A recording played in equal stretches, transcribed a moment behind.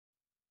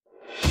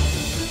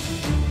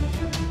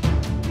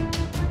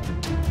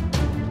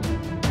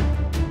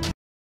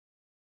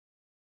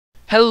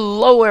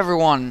Hello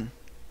everyone,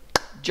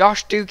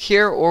 Josh Duke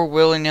here, or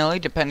willy-nilly,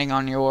 depending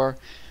on your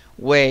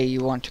way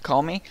you want to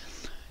call me.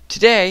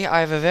 Today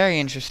I have a very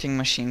interesting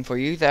machine for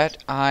you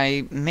that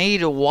I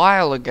made a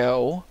while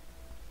ago,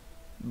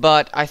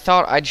 but I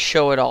thought I'd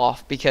show it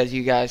off because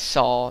you guys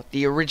saw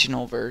the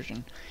original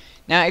version.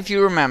 Now if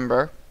you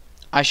remember,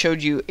 I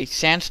showed you a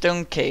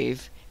sandstone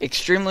cave,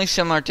 extremely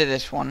similar to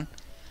this one.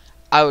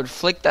 I would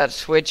flick that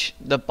switch,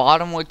 the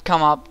bottom would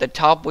come up, the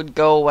top would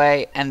go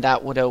away, and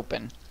that would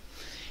open.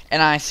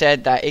 And I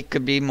said that it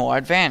could be more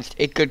advanced.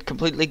 It could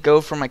completely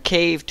go from a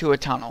cave to a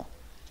tunnel.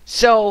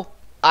 So,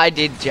 I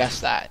did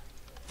just that.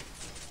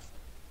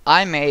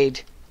 I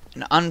made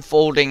an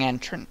unfolding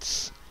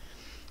entrance.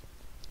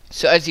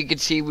 So as you can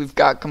see, we've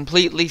got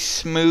completely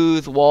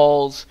smooth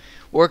walls,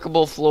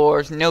 workable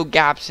floors, no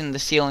gaps in the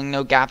ceiling,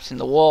 no gaps in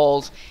the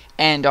walls,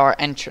 and our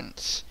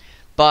entrance.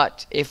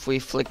 But if we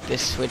flick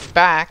this switch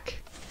back,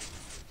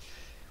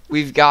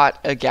 we've got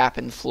a gap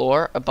in the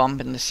floor, a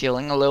bump in the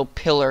ceiling, a little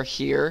pillar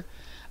here,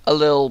 a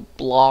little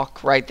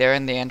block right there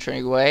in the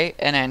entryway,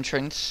 an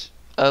entrance,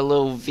 a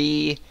little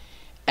V,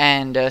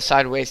 and a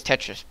sideways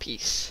Tetris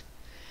piece.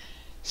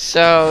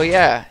 So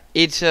yeah,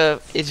 it's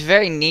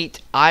very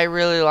neat. I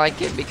really like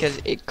it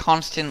because it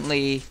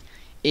constantly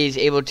is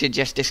able to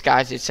just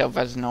disguise itself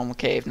as a normal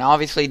cave. Now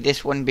obviously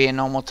this wouldn't be a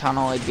normal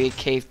tunnel, it'd be a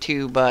cave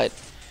too, but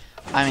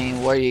I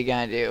mean, what are you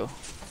gonna do?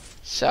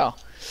 So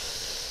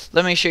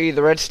let me show you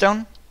the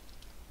redstone.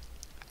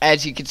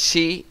 As you can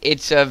see,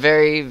 it's a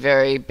very,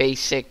 very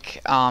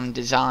basic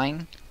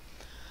design.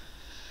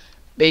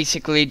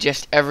 Basically,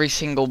 just every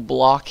single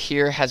block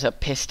here has a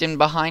piston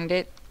behind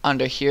it.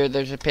 Under here,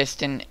 there's a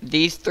piston.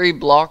 These three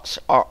blocks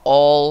are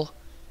all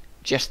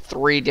just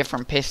three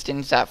different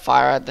pistons that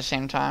fire at the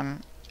same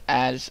time,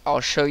 as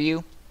I'll show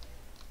you.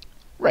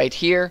 Right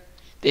here,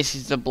 this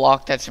is the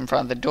block that's in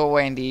front of the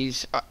doorway, and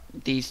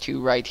these two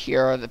right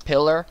here are the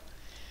pillar.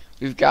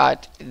 We've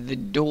got the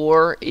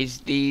door is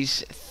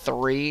these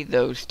three,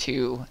 those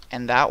two,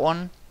 and that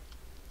one.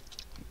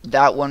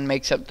 That one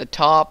makes up the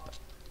top.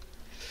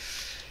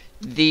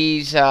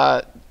 These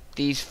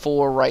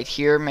four right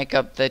here make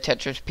up the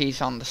Tetris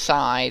piece on the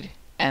side,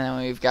 and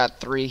then we've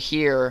got three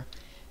here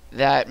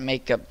that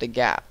make up the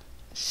gap.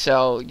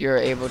 So you're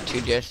able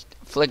to just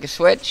flick a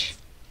switch,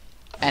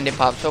 and it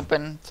pops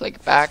open, flick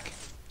it back,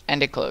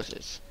 and it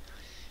closes.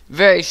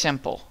 Very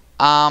simple.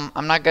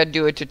 I'm not going to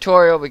do a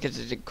tutorial because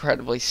it's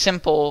incredibly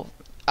simple.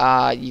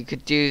 You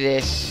could do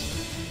this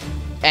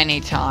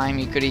anytime.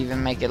 You could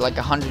even make it like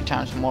 100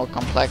 times more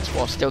complex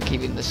while still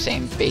keeping the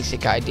same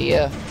basic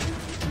idea.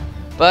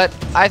 But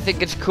I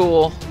think it's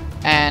cool,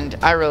 and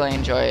I really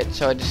enjoy it,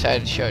 so I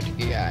decided to show it to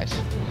you guys.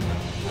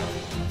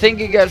 Thank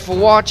you guys for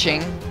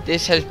watching.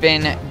 This has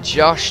been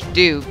Josh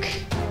Duke,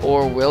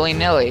 or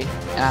willy-nilly,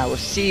 and I will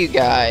see you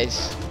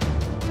guys